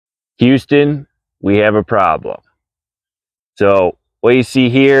Houston, we have a problem. So what you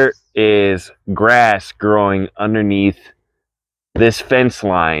see here is grass growing underneath this fence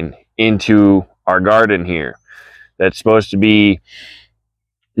line into our garden here. That's supposed to be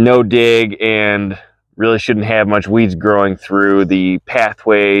no dig and really shouldn't have much weeds growing through the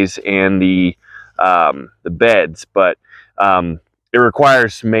pathways and the beds, but it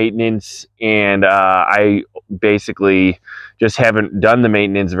requires maintenance, and I basically just haven't done the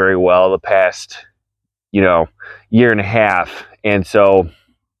maintenance very well the past, year and a half. And so,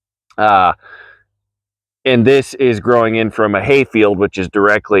 and this is growing in from a hayfield, which is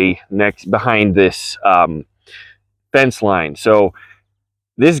directly next behind this fence line. So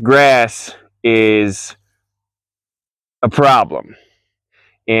this grass is a problem,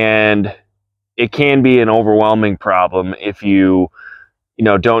 and it can be an overwhelming problem if you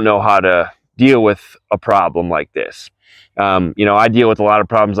don't know how to deal with a problem like this. I deal with a lot of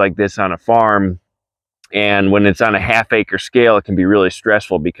problems like this on a farm, and when it's on a half-acre scale, it can be really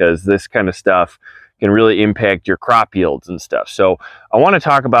stressful because this kind of stuff can really impact your crop yields and stuff. So I want to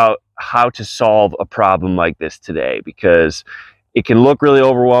talk about how to solve a problem like this today, because it can look really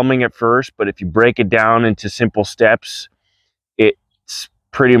overwhelming at first, but if you break it down into simple steps, it's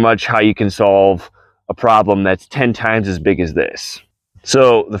pretty much how you can solve a problem that's 10 times as big as this.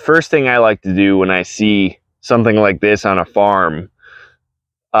 So the first thing I like to do when I see something like this on a farm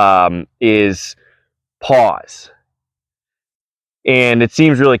is pause. And it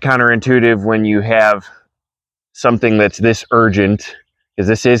seems really counterintuitive when you have something that's this urgent, because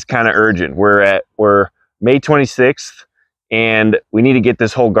this is kind of urgent. We're May 26th, and we need to get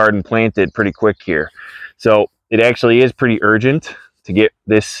this whole garden planted pretty quick here. So it actually is pretty urgent to get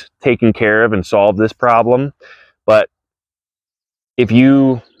this taken care of and solve this problem. But if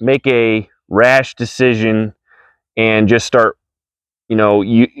you make a rash decision and just start,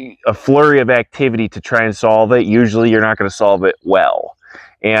 a flurry of activity to try and solve it, usually you're not going to solve it well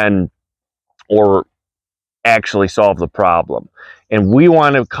or actually solve the problem. And we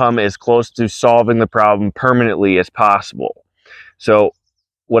want to come as close to solving the problem permanently as possible. So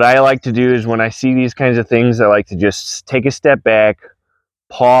what I like to do is, when I see these kinds of things, I like to just take a step back,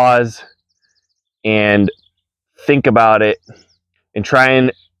 pause, and think about it, and try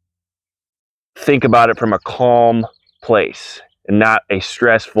and think about it from a calm place and not a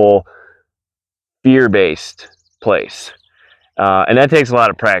stressful, fear-based place. And that takes a lot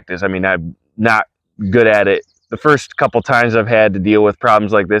of practice. I mean, I'm not good at it. The first couple times I've had to deal with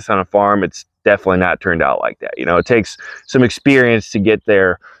problems like this on a farm, it's definitely not turned out like that. It takes some experience to get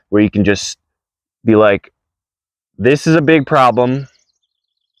there, where you can just be like, this is a big problem.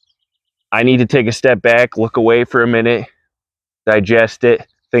 I need to take a step back, look away for a minute, digest it,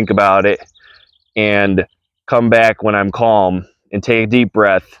 think about it, and come back when I'm calm and take a deep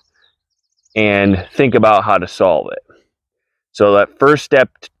breath and think about how to solve it. So that first step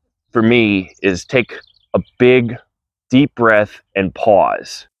for me is take a big deep breath and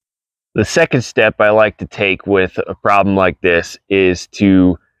pause. The second step I like to take with a problem like this is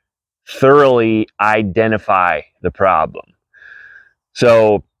to thoroughly identify the problem.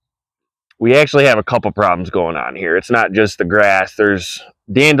 So we actually have a couple problems going on here. It's not just the grass. There's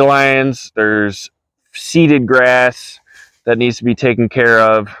dandelions, there's seeded grass that needs to be taken care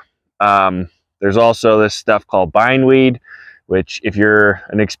of. There's also this stuff called bindweed, which, if you're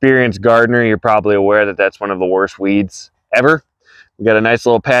an experienced gardener, you're probably aware that that's one of the worst weeds ever. We got a nice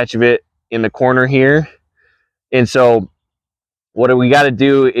little patch of it in the corner here. And so what we got to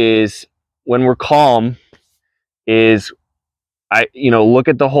do is, when we're calm, is look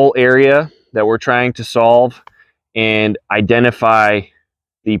at the whole area that we're trying to solve and identify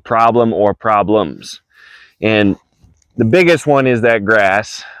the problem or problems. And the biggest one is that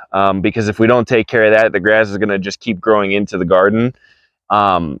grass, because if we don't take care of that, the grass is going to just keep growing into the garden.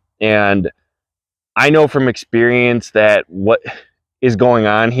 And I know from experience that what is going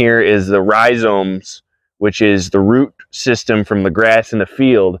on here is the rhizomes, which is the root system from the grass in the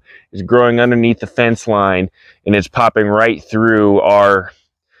field, is growing underneath the fence line, and it's popping right through our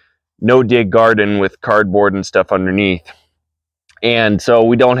no-dig garden with cardboard and stuff underneath. And so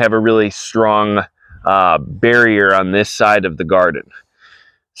we don't have a really strong barrier on this side of the garden.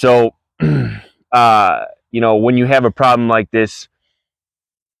 So, when you have a problem like this,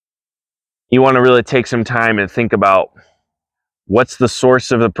 you want to really take some time and think about what's the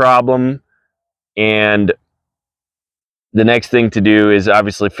source of the problem. And the next thing to do is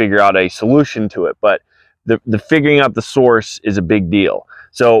obviously figure out a solution to it. But the figuring out the source is a big deal.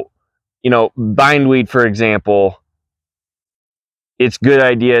 So, bindweed, for example, it's a good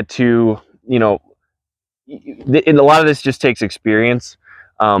idea to, and a lot of this just takes experience.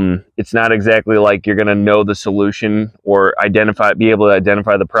 It's not exactly like you're going to know the solution or be able to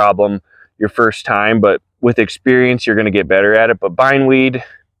identify the problem your first time, but with experience, you're going to get better at it. But bindweed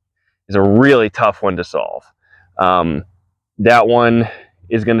is a really tough one to solve. That one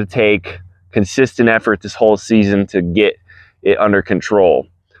is going to take consistent effort this whole season to get it under control.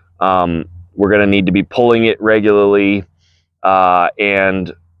 We're going to need to be pulling it regularly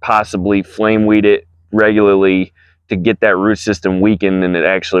and possibly flame weed it regularly to get that root system weakened, and it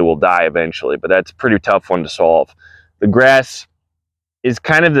actually will die eventually. But that's a pretty tough one to solve. The grass is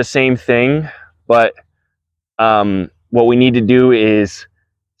kind of the same thing, but what we need to do is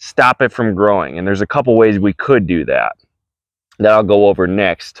stop it from growing. And there's a couple ways we could do that I'll go over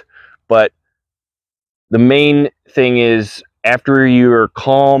next. But the main thing is, after you're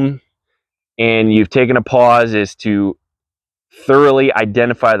calm and you've taken a pause, is to thoroughly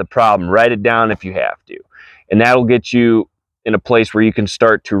identify the problem. Write it down if you have to. And that'll get you in a place where you can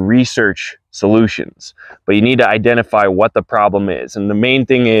start to research solutions. But you need to identify what the problem is. And the main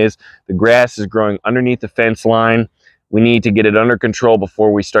thing is, the grass is growing underneath the fence line. We need to get it under control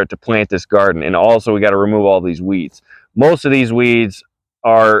before we start to plant this garden. And also, we got to remove all these weeds. Most of these weeds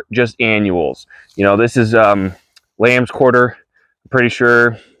are just annuals. You know, this is lamb's quarter, I'm pretty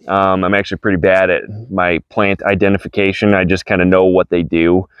sure. I'm actually pretty bad at my plant identification. I just kind of know what they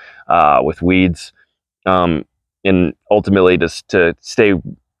do with weeds. And ultimately, to stay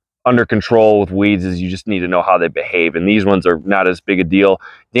under control with weeds, is you just need to know how they behave. And these ones are not as big a deal.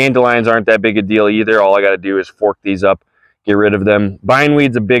 Dandelions aren't that big a deal either. All I got to do is fork these up, get rid of them.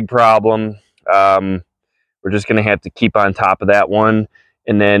 Bindweed's a big problem. We're just going to have to keep on top of that one.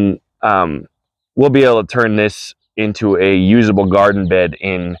 And then we'll be able to turn this into a usable garden bed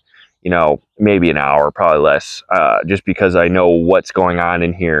in, you know, maybe an hour, probably less, just because I know what's going on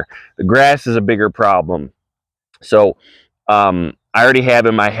in here. The grass is a bigger problem. So I already have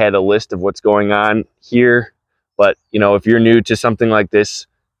in my head a list of what's going on here. But, you know, if you're new to something like this,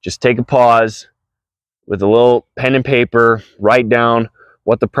 just take a pause with a little pen and paper, write down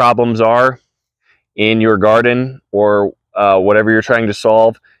what the problems are in your garden or whatever you're trying to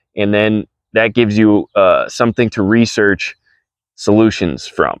solve. And then that gives you something to research solutions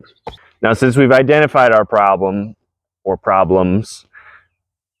from. Now, since we've identified our problem or problems,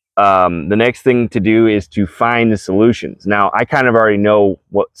 the next thing to do is to find the solutions. Now, I kind of already know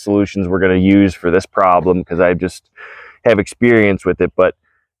what solutions we're going to use for this problem because I just have experience with it. But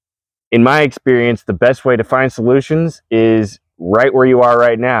in my experience, the best way to find solutions is right where you are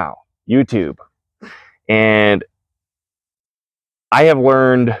right now, YouTube. And I have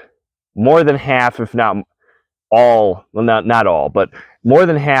learned more than half, if not all, well, not all, but more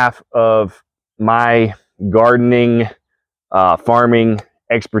than half of my gardening, farming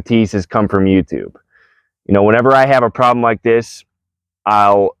expertise has come from YouTube. You know, whenever I have a problem like this,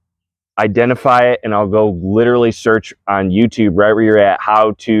 I'll identify it and I'll go literally search on YouTube right where you're at,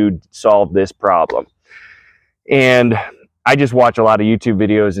 how to solve this problem. And I just watch a lot of YouTube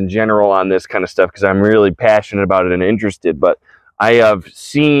videos in general on this kind of stuff because I'm really passionate about it and interested. But I have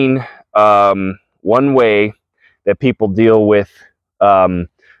seen one way that people deal with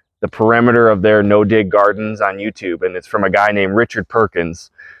the perimeter of their no-dig gardens on YouTube, and it's from a guy named Richard Perkins,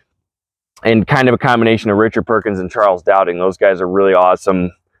 and kind of a combination of Richard Perkins and Charles Dowding. Those guys are really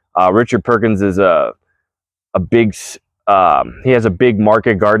awesome. Richard Perkins is he has a big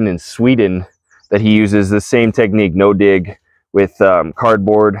market garden in Sweden that he uses the same technique, no-dig, with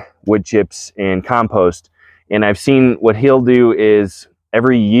cardboard, wood chips, and compost. And I've seen what he'll do is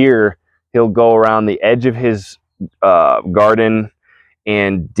every year he'll go around the edge of his garden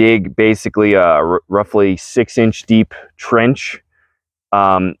and dig basically a roughly 6-inch deep trench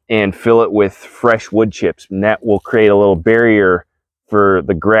and fill it with fresh wood chips. And that will create a little barrier for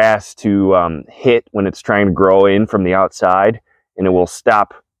the grass to hit when it's trying to grow in from the outside, and it will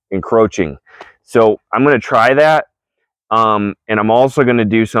stop encroaching. So I'm going to try that. And I'm also going to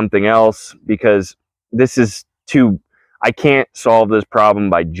do something else because this is I can't solve this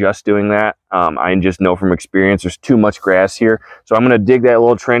problem by just doing that. I just know from experience there's too much grass here. So I'm going to dig that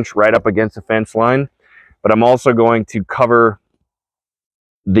little trench right up against the fence line. But I'm also going to cover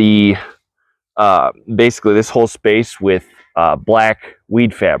the basically this whole space with black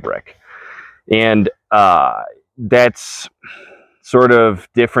weed fabric. And that's sort of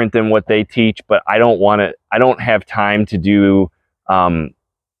different than what they teach, but I don't have time to do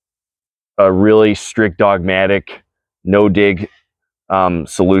a really strict dogmatic no-dig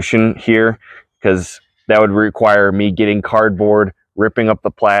solution here, because that would require me getting cardboard, ripping up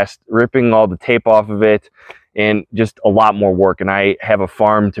the plastic, ripping all the tape off of it, and just a lot more work. And I have a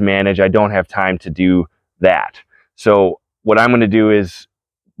farm to manage. I don't have time to do that. So what I'm going to do is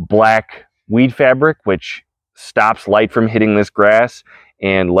black weed fabric, which stops light from hitting this grass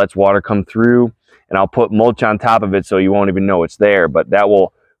and lets water come through. And I'll put mulch on top of it so you won't even know it's there, but that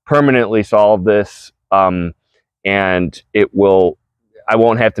will permanently solve this. And I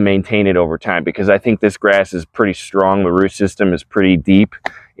won't have to maintain it over time, because I think this grass is pretty strong. The root system is pretty deep,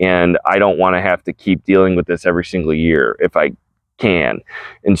 and I don't want to have to keep dealing with this every single year if I can.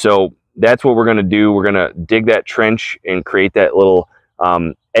 And so that's what we're going to do. We're going to dig that trench and create that little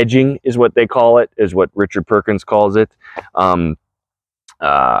edging, is what they call it, is what Richard Perkins calls it.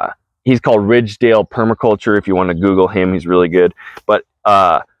 He's called Ridgedale Permaculture. If you want to Google him, he's really good. But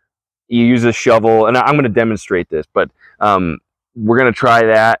you use a shovel, and I'm going to demonstrate this, but we're going to try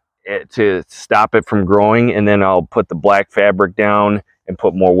that to stop it from growing, and then I'll put the black fabric down and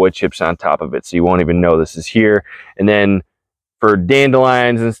put more wood chips on top of it, so you won't even know this is here. And then for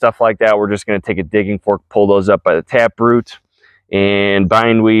dandelions and stuff like that, we're just going to take a digging fork, pull those up by the taproot. And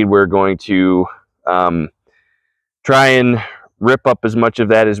bindweed, we're going to try and rip up as much of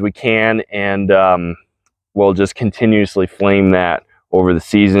that as we can, and we'll just continuously flame that over the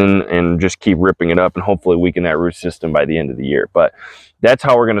season and just keep ripping it up and hopefully weaken that root system by the end of the year. But that's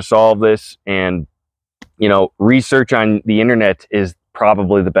how we're going to solve this. And, you know, research on the internet is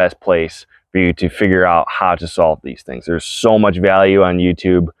probably the best place for you to figure out how to solve these things. There's so much value on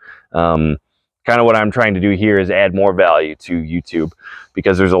YouTube. Kind of what I'm trying to do here is add more value to YouTube,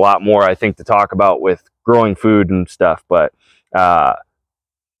 because there's a lot more, I think, to talk about with growing food and stuff. But I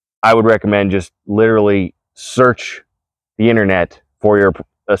would recommend just literally search the internet for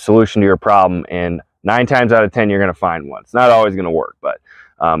a solution to your problem, and 9 times out of 10 you're going to find one. It's not always going to work, but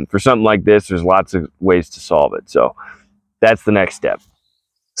for something like this, there's lots of ways to solve it. So that's the next step.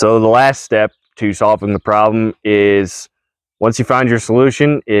 So the last step to solving the problem is, once you find your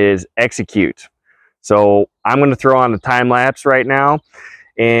solution, is execute. So I'm going to throw on a time lapse right now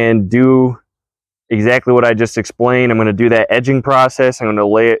and do exactly what I just explained. I'm going to do that edging process. I'm going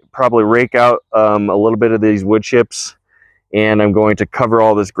to probably rake out a little bit of these wood chips, and I'm going to cover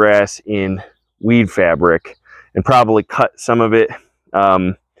all this grass in weed fabric and probably cut some of it a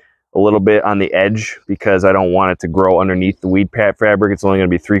little bit on the edge, because I don't want it to grow underneath the weed fabric. It's only going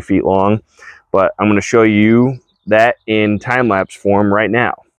to be 3 feet long, but I'm going to show you that in time-lapse form right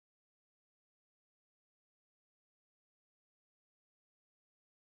now.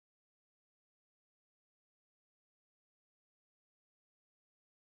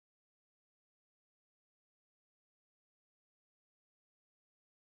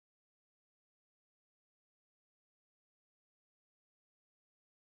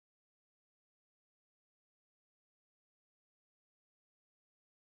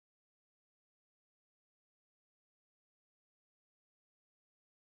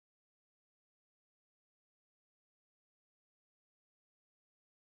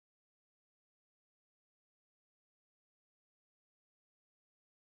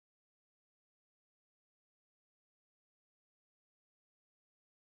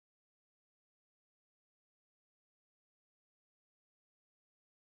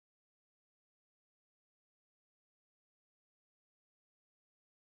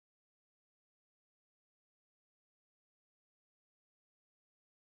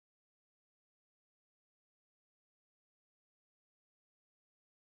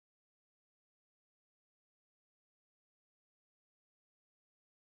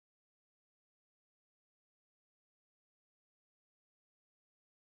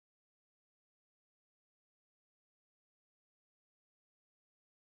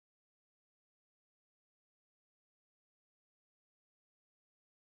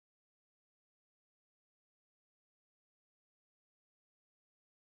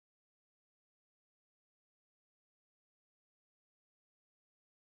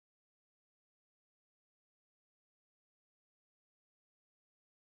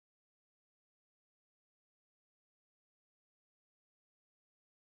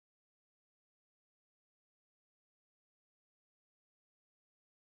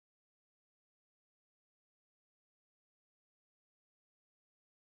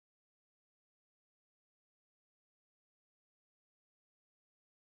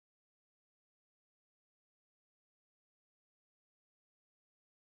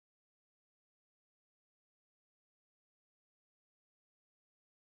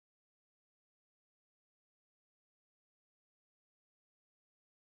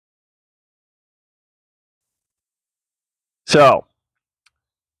 So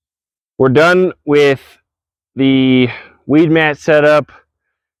we're done with the weed mat setup,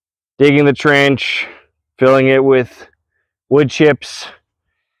 digging the trench, filling it with wood chips,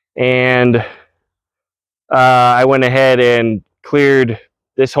 and I went ahead and cleared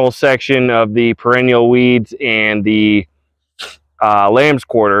this whole section of the perennial weeds and the lamb's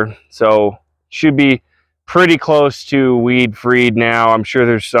quarter, so should be pretty close to weed freed now. I'm sure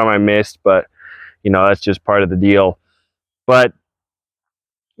there's some I missed, but you know, that's just part of the deal. But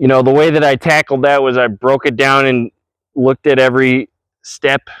you know, the way that I tackled that was I broke it down and looked at every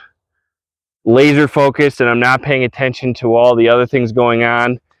step, laser focused, and I'm not paying attention to all the other things going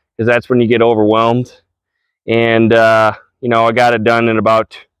on, because that's when you get overwhelmed. And you know, I got it done in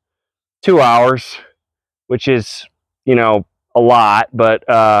about 2 hours, which is, you know, a lot, but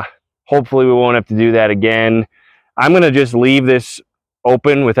hopefully we won't have to do that again. I'm gonna just leave this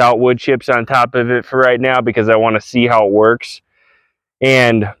open without wood chips on top of it for right now, because I want to see how it works.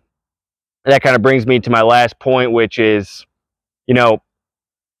 And that kind of brings me to my last point, which is, you know,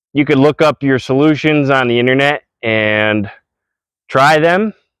 you could look up your solutions on the internet and try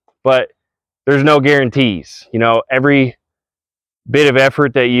them, but there's no guarantees. You know, every bit of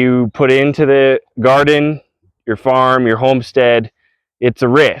effort that you put into the garden, your farm, your homestead, it's a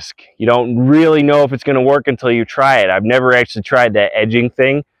risk. You don't really know if it's going to work until you try it. I've never actually tried that edging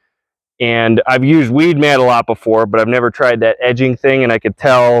thing, and I've used weed mat a lot before, but I've never tried that edging thing, and I could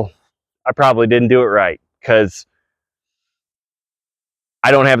tell I probably didn't do it right, because I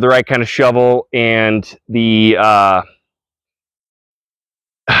don't have the right kind of shovel, and the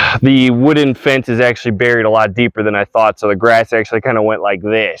wooden fence is actually buried a lot deeper than I thought, so the grass actually kind of went like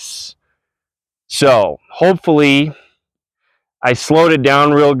this. So hopefully I slowed it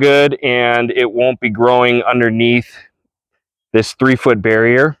down real good and it won't be growing underneath this 3-foot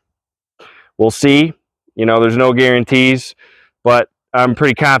barrier. We'll see. You know, there's no guarantees, but I'm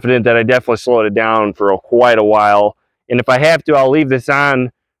pretty confident that I definitely slowed it down for quite a while. And if I have to, I'll leave this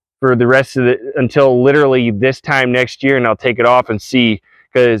on for the rest of the, until literally this time next year, and I'll take it off and see.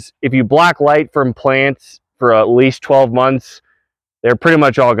 Because if you block light from plants for at least 12 months, they're pretty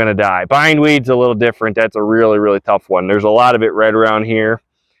much all going to die. Bindweed's a little different. That's a really, really tough one. There's a lot of it right around here,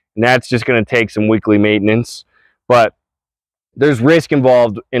 and that's just going to take some weekly maintenance. But there's risk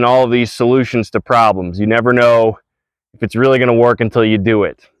involved in all of these solutions to problems. You never know if it's really going to work until you do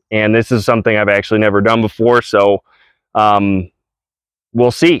it. And this is something I've actually never done before, so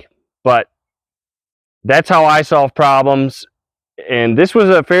we'll see. But that's how I solve problems. And this was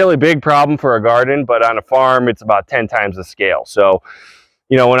a fairly big problem for a garden, but on a farm, it's about 10 times the scale. So,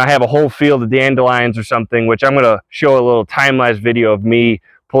 you know, when I have a whole field of dandelions or something, which I'm going to show a little time-lapse video of me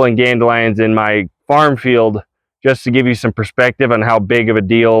pulling dandelions in my farm field, just to give you some perspective on how big of a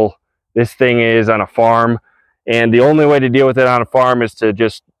deal this thing is on a farm. And the only way to deal with it on a farm is to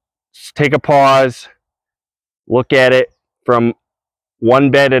just take a pause, look at it from one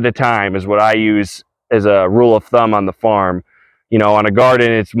bed at a time is what I use as a rule of thumb on the farm. You know, on a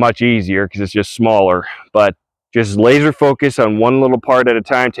garden, it's much easier because it's just smaller, but just laser focus on one little part at a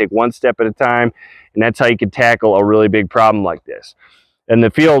time, take one step at a time, and that's how you can tackle a really big problem like this. In the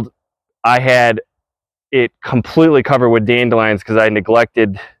field, I had it completely covered with dandelions because I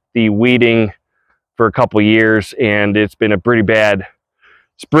neglected the weeding for a couple years, and it's been a pretty bad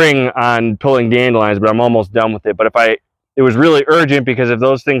spring on pulling dandelions, but I'm almost done with it. But it was really urgent, because if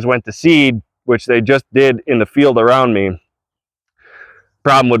those things went to seed, which they just did in the field around me,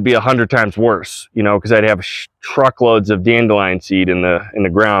 problem would be 100 times worse, you know, because I'd have truckloads of dandelion seed in the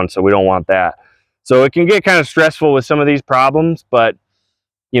ground, so we don't want that. So it can get kind of stressful with some of these problems, but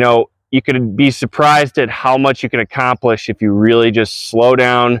you know, you could be surprised at how much you can accomplish if you really just slow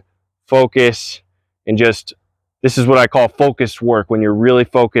down, focus, and just, this is what I call focused work. When you're really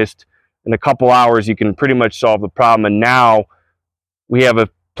focused, in a couple hours you can pretty much solve the problem. And now we have a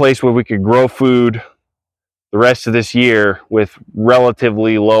place where we could grow food the rest of this year with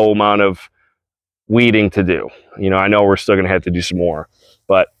relatively low amount of weeding to do. You know, I know we're still going to have to do some more,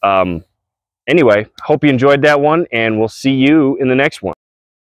 but anyway, hope you enjoyed that one, and we'll see you in the next one.